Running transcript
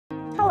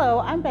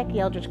Hello, I'm Becky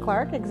Eldridge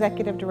Clark,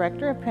 Executive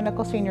Director of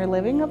Pinnacle Senior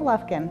Living of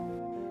Lufkin.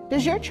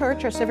 Does your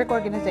church or civic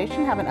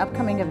organization have an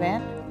upcoming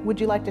event? Would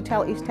you like to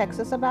tell East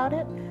Texas about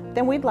it?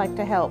 Then we'd like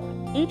to help.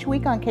 Each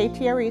week on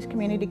KTRE's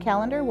community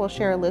calendar, we'll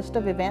share a list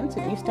of events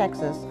in East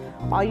Texas.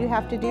 All you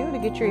have to do to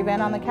get your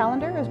event on the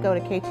calendar is go to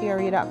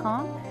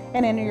ktre.com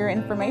and enter your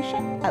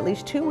information at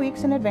least 2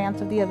 weeks in advance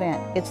of the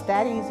event. It's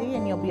that easy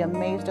and you'll be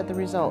amazed at the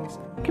results.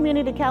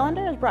 Community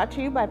Calendar is brought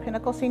to you by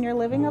Pinnacle Senior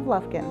Living of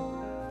Lufkin.